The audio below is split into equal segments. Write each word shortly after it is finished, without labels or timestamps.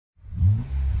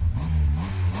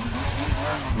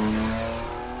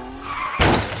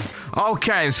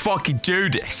Okay, let's fucking do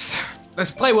this.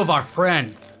 Let's play with our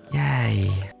friends.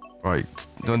 Yay. Right,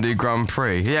 don't do Grand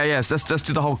Prix. Yeah, yes, let's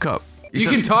do the whole cup. You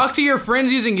can talk to your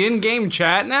friends using in-game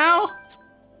chat now?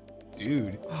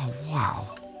 Dude. Oh,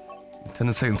 wow.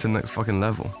 10 seconds to the next fucking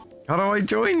level. How do I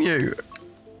join you?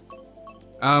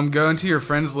 Go into your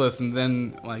friends list and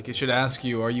then, like, it should ask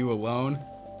you, are you alone?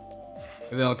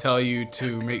 And then it'll tell you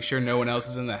to make sure no one else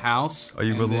is in the house. Are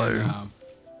you alone?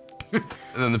 And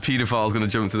then the pedophile's gonna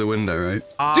jump through the window, right?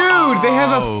 Dude, they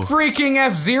have a freaking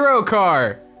F-Zero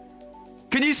car!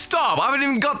 Can you stop? I haven't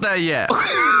even got there yet.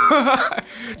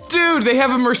 Dude, they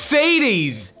have a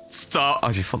Mercedes! Stop.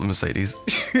 Actually, fuck the Mercedes.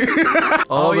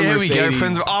 Oh, yeah, here we go,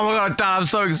 friends. Oh my god, damn, I'm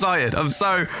so excited. I'm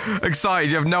so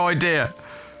excited, you have no idea.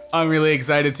 I'm really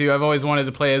excited too. I've always wanted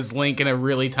to play as Link in a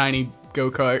really tiny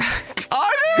go-kart.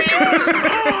 Oh, there he is!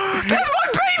 That's my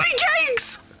baby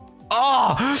cakes!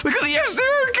 Oh, look at the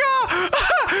F-Zero car!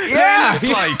 Yeah!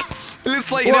 It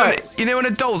looks like you know when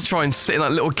adults try and sit in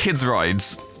like little kids'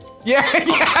 rides? Yeah,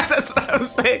 that's what I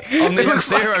was saying. On the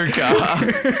F-Zero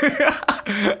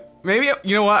car. Maybe,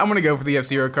 you know what? I'm gonna go for the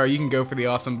F-Zero car. You can go for the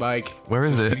awesome bike. Where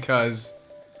is it? Because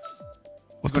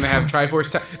it's gonna have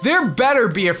Triforce. There better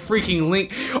be a freaking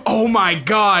Link. Oh my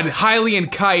god,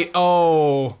 Hylian Kite.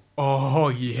 Oh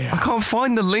yeah. I can't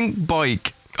find the Link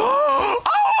bike. Oh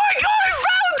my god, I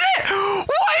found it!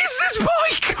 What is this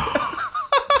bike?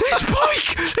 This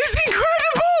bike is incredible!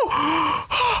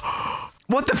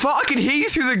 What the fuck? I can hear you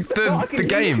through the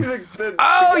game.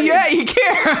 Oh yeah, you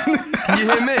can. Can you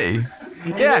hear me?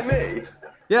 Yeah.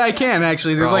 Yeah, I can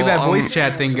actually. There's like that voice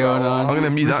chat thing going on. I'm gonna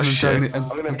mute that shit.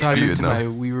 I'm talking to my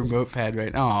Wii remote pad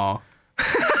right now.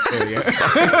 There we go.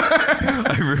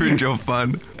 I ruined your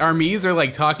fun. Our Miis are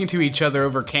like talking to each other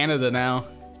over Canada now.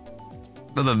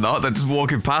 No, they're not. They're just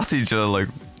walking past each other like,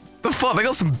 the fuck? They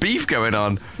got some beef going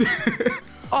on.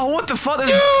 Oh, what the fuck?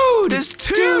 There's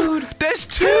two. There's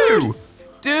two.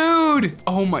 Dude!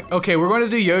 Oh my. Okay, we're going to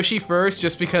do Yoshi first,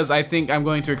 just because I think I'm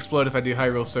going to explode if I do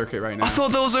Hyrule Circuit right now. I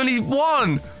thought there was only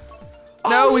one.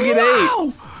 No, we get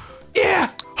 8.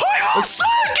 Yeah. Hyrule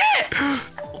Circuit.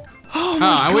 Oh my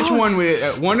god. Which one?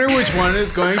 Wonder which one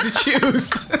is going to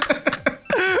choose.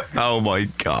 Oh my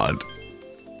god.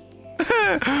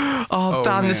 Oh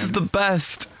damn, man. This is the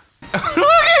best. Look at you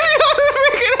on the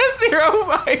freaking F-Zero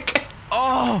bike.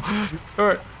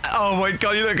 Oh my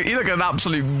god, you look an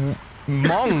absolute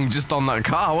mong just on that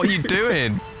car. What are you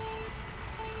doing?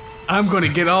 I'm gonna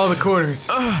get all the quarters.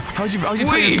 How'd you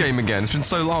play this game again? It's been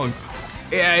so long.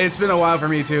 Yeah, it's been a while for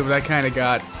me too, but I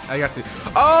got to.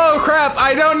 Oh crap!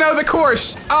 I don't know the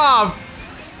course. Oh,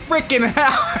 freaking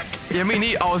heck! Yeah, me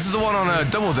neither. Oh, this is the one on a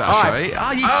double dash, right?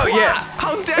 Oh, you twat. Yeah.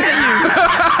 How dare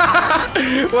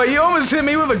you? Well, you almost hit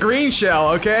me with a green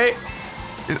shell. Okay.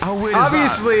 How weird is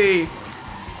that?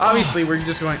 Obviously, we're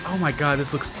just going, oh my god,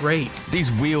 this looks great.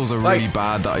 These wheels are really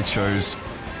bad that I chose.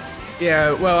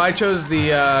 Yeah, well, I chose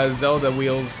the Zelda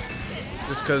wheels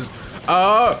just because.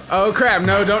 Oh crap,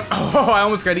 no, don't. Oh, I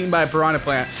almost got eaten by a piranha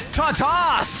plant.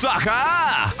 Ta-ta, sucker!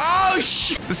 Oh,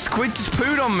 shit! The squid just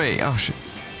pooed on me. Oh, shit.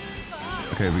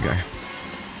 Okay, here we go.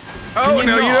 Oh,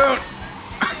 no, you don't.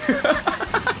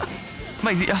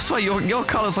 Mate, I swear, your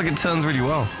color's like it turns really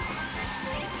well.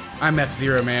 I'm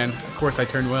F-Zero, man. Of course I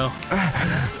turn well.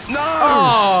 No!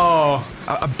 Oh!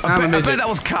 I bet that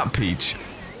was Cat Peach.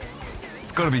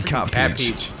 It's gotta be Cat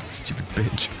Peach. Stupid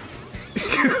bitch.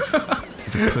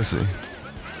 He's a pussy.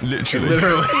 Literally. He's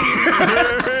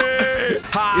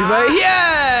like,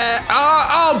 yeah!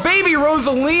 Oh, baby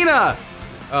Rosalina!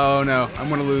 Oh no, I'm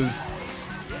gonna lose.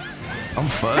 I'm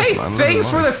first, hey, man. Thanks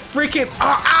for the freaking.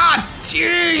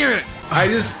 Dang it! I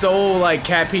just stole like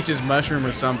Cat Peach's mushroom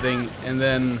or something, and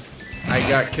then I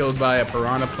got killed by a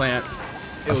piranha plant.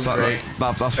 It was great.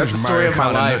 That's the story of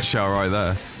my life. In a nutshell right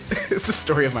there. It's the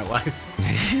story of my life.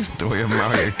 The story of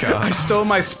Mario Kart. I stole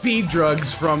my speed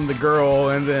drugs from the girl,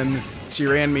 and then she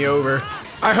ran me over.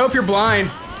 I hope you're blind.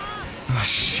 Oh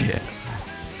shit!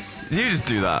 You just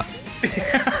do that.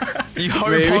 You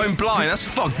hope I'm blind. That's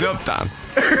fucked up, Dan.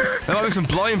 There might be some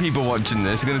blind people watching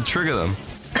this. You're gonna trigger them.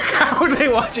 How would they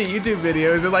watch a YouTube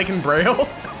video? Is it like in Braille?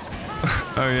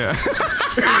 Oh yeah.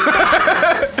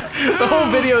 The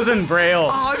whole video's in Braille.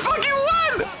 Oh, I fucking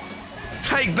won!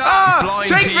 Take that, blind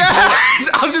take people. That!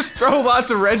 I'll just throw lots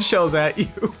of red shells at you.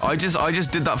 I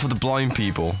just did that for the blind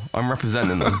people. I'm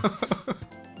representing them.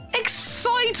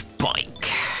 Excite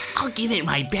bike. I'll give it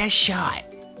my best shot.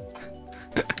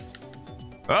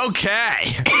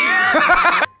 Okay.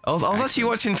 I was actually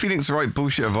watching Phoenix Wright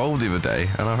Bullshit Evolved the other day,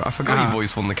 and I forgot he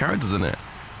voiced one of the characters in it.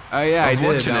 Oh yeah, I was did.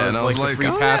 watching it, and I was like, the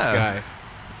free pass guy.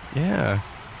 Yeah.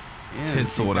 Yeah,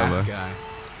 Tits or whatever. Guy.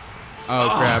 Oh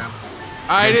crap.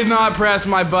 I did not press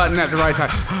my button at the right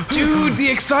time. Dude, the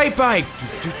Excite Bike.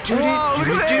 Whoa, look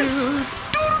at this.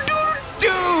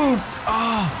 Dude.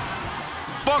 Oh.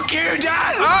 Fuck you,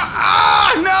 Dad.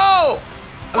 No.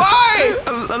 Why?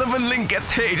 I love when Link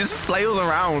gets hit, he just flails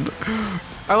around.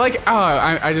 I like,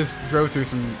 I just drove through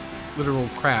some literal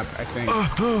crap, I think.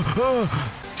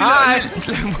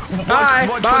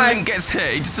 Watch when Link gets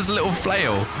hit, he just does a little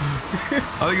flail.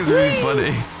 I think it's really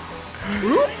funny.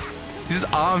 His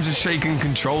arms are shaking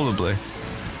uncontrollably.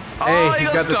 Hey, he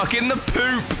got stuck in the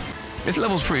poop. This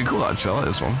level's pretty cool, actually. I like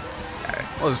this one.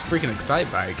 Well, it's freaking Excite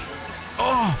Bike.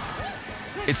 Oh,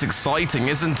 it's exciting,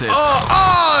 isn't it?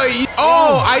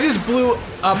 I just blew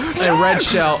up a red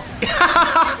shell.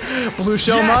 Blue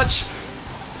shell much?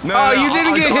 No, you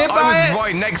didn't get hit by it? I was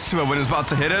right next to her when it was about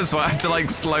to hit her, so I had to like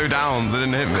slow down so it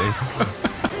didn't hit me.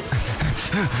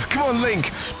 Come on,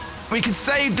 Link. We can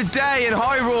save the day in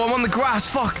Hyrule. I'm on the grass.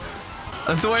 Fuck.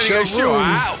 That's the way to go shoot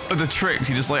out with the tricks.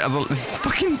 He just like this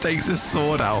fucking takes his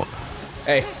sword out.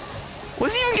 Hey.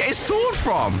 Where's he even get his sword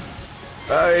from?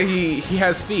 He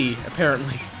has fee,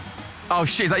 apparently. Oh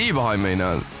shit, is that you behind me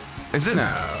now? Is it?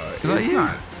 No, is that you?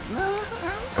 Not. No.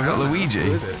 I've got Luigi.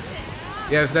 Who is it?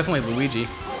 Yeah, it's definitely Luigi.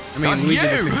 I mean, That's Luigi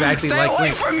you. looks exactly Stay like away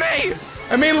Link. from me!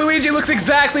 I mean, Luigi looks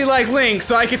exactly like Link,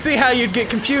 so I can see how you'd get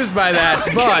confused by that,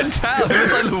 I but... can't tell. It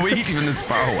looks like Luigi from this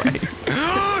far away.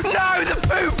 No, the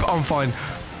poop! I'm fine.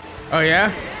 Oh,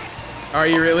 yeah? Are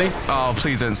you really? Oh,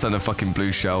 please don't send a fucking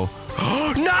blue shell.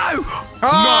 No!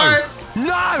 Hi! No!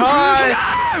 No! Hi!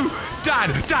 No!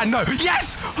 Dad, no!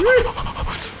 Yes!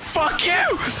 Fuck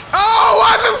you! Oh,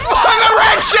 what the fuck? The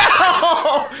red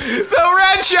shell! The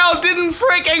red shell didn't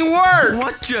freaking work!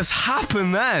 What just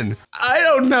happened then? I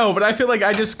don't know, but I feel like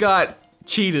I just got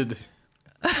cheated.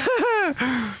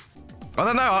 I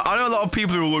don't know. I know a lot of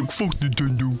people who are like, fuck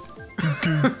Nintendo.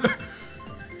 Okay.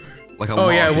 Like a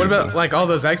lot of what people. about like all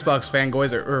those Xbox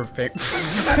fanboys or what the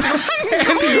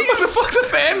fuck's a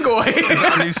fanboy? Is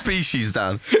that a new species,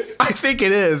 Dan? I think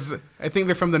it is. I think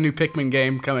they're from the new Pikmin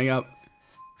game coming up.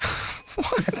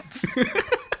 What?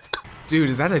 Dude,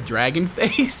 is that a dragon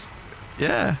face?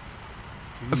 Yeah.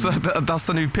 That's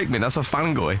the new Pikmin. That's a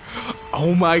fanboy.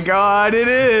 Oh my god, it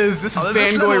is! This is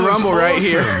Fanboy Rumble right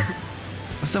here.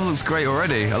 This level looks great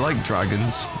already. I like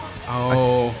dragons.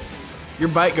 Oh. Your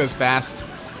bike goes fast.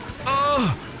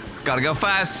 Oh! Gotta go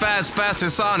faster,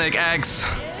 Sonic X.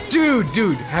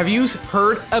 Dude, have you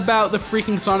heard about the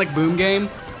freaking Sonic Boom game?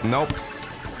 Nope.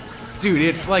 Dude,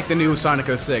 it's like the new Sonic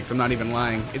 06. I'm not even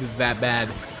lying. It is that bad.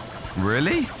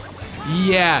 Really?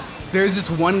 Yeah. There's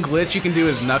this one glitch you can do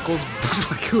as Knuckles.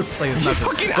 Like, who would play as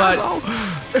Knuckles? You fucking asshole!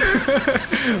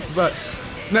 But,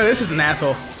 no, this is an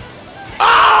asshole.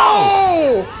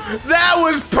 Oh! That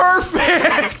was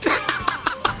perfect!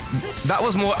 That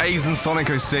was more A's than Sonic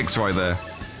 06 right there.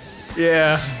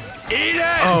 Yeah. Eat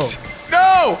it! Oh.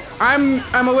 No!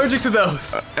 I'm allergic to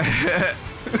those.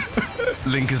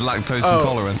 Link is lactose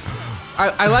intolerant.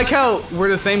 I like how we're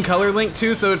the same color Link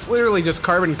too, so it's literally just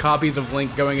carbon copies of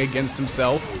Link going against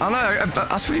himself. I know,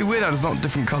 that's really weird how it's not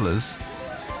different colors.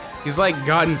 He's like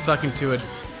gotten stuck into a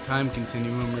time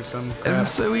continuum or something. It's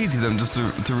so easy for them just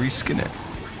to reskin it.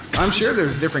 I'm sure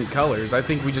there's different colors. I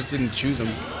think we just didn't choose them.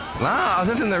 Nah, I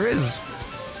don't think there is.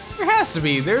 There has to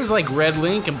be. There's like red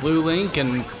Link and blue Link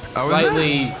and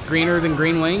slightly greener than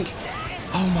green Link.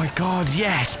 Oh my god,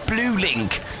 yes, Blue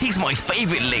Link. He's my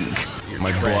favorite Link.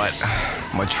 My butt.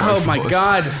 My Triforce. Oh my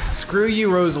god. Screw you,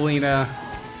 Rosalina.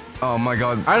 Oh my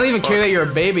god. I don't even care that you're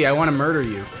a baby. I want to murder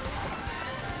you.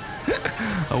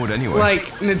 I would anyway. Like,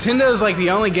 Nintendo's like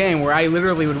the only game where I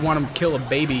literally would want to kill a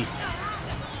baby.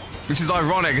 Which is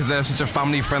ironic because they're such a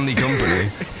family-friendly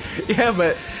company. Yeah,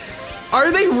 but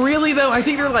are they really though? I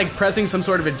think they're like pressing some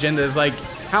sort of agenda. It's like,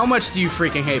 how much do you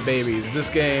freaking hate babies? This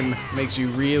game makes you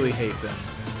really hate them.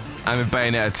 And with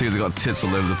Bayonetta 2, they got tits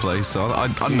all over the place, so I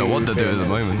don't know what they're doing at the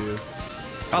moment.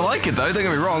 I like it though, don't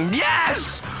get me wrong.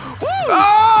 Yes! Woo!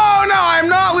 Oh no, I'm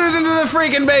not losing to the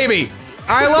freaking baby!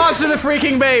 I lost to the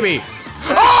freaking baby!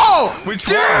 Oh! Which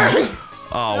one?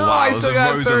 Oh No, wow, I there's still a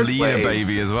got third Rosalina place.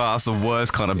 baby as well. That's the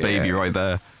worst kind of baby right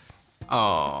there.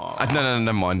 Oh. No,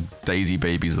 never mind. Daisy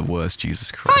baby's the worst,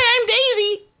 Jesus Christ. Hi, I'm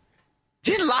Daisy!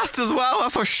 She's last as well,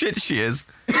 that's how shit she is.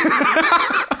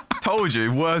 Told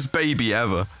you, worst baby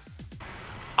ever.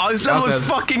 Oh, this level is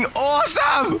fucking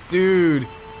awesome! Dude.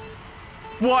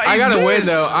 What is I gotta this? win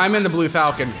though, I'm in the Blue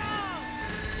Falcon.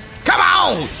 Come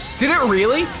on! Did it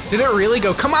really? Did it really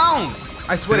go, come on?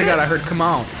 I swear to God, I heard come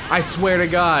on. I swear to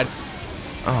God.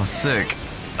 Oh, sick.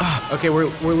 Okay, we're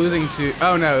losing to.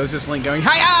 Oh no, it was just Link going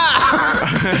hiya!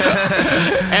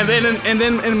 And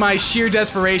then in my sheer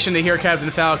desperation to hear Captain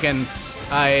Falcon,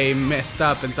 I messed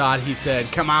up and thought he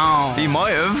said, "Come on." He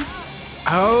might have.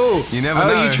 Oh. You never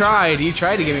know. You tried. You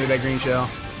tried to get me with that green shell.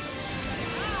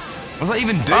 What's that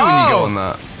even do when you go on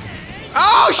that?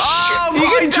 Oh shit! You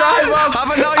can drive up.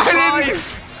 Have a nice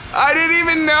life. I didn't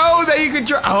even know that you could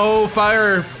drive. Oh,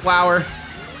 fire flower.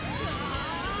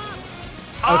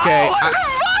 Okay. Oh, what the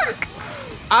fuck?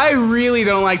 I really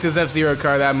don't like this F-Zero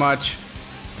car that much.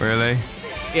 Really?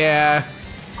 Yeah.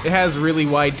 It has really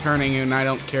wide turning, and I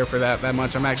don't care for that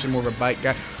much. I'm actually more of a bike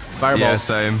guy. Fireballs. Yeah,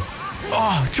 same.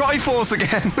 Oh, Triforce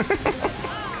again.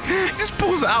 He just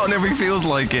pulls it out whenever he feels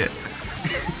like it.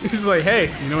 He's like,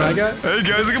 hey, you know what I got? Hey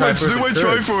guys, look at my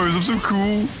Triforce. I'm so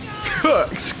cool.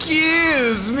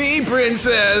 Excuse me,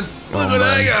 princess. Look what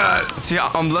I got. See,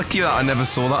 I'm lucky that I never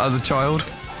saw that as a child.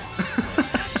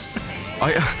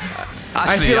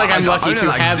 I feel like I'm lucky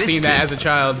to have seen that as a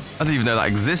child. I didn't even know that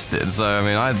existed, so I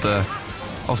mean, I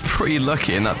was pretty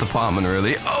lucky in that department,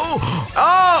 really. Oh!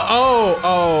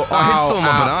 I just saw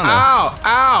my banana.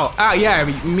 Ow! Yeah,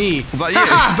 me. Was that you?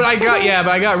 but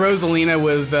I got Rosalina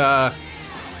with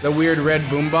the weird red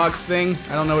boombox thing.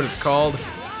 I don't know what it's called.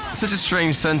 Such a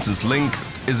strange sentence. Link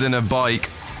is in a in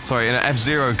an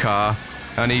F-Zero car,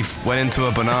 and he went into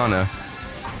a banana.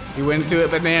 He went into a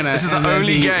banana. This is the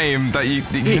only game that you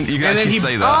can actually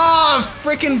say that. Oh,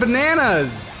 freaking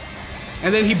bananas!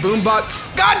 And then he boombox.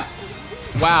 Scott!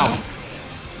 Wow.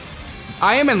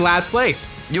 I am in last place.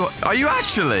 Are you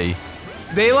actually?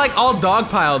 They like all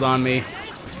dogpiled on me.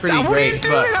 It's pretty great. What are you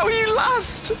doing? How are you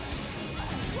last?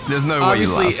 There's no way you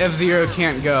last. Obviously, F-Zero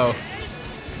can't go.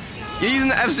 You're using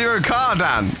the F-Zero car,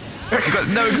 Dan. You've got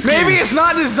no excuse. Maybe it's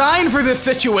not designed for this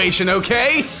situation,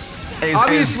 okay?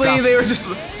 Obviously, they were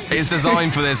just... It's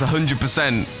designed for this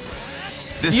 100%.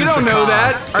 You don't know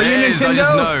that. Are you Nintendo? I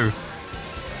just know.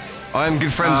 I'm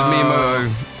good friends with Miyamoto.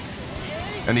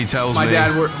 And he tells me.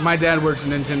 My dad works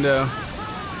in Nintendo.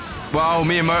 Well,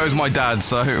 Miyamoto's my dad,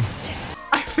 so...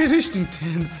 I finished in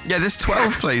 10th. Yeah, there's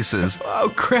 12 places.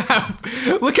 Oh, crap.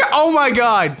 Look at... Oh, my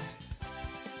God.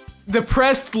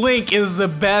 Depressed Link is the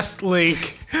best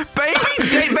Link.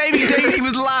 Baby Daisy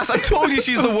was last. I told you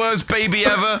she's the worst baby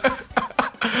ever.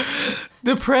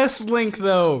 Depressed Link,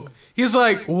 though. He's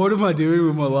like, what am I doing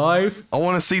with my life? I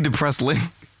want to see Depressed Link.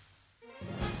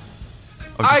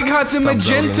 I got the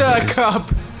magenta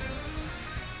cup.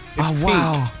 It's pink.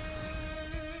 Wow.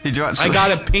 Did you actually? I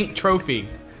got a pink trophy.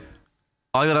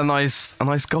 I got a nice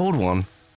gold one.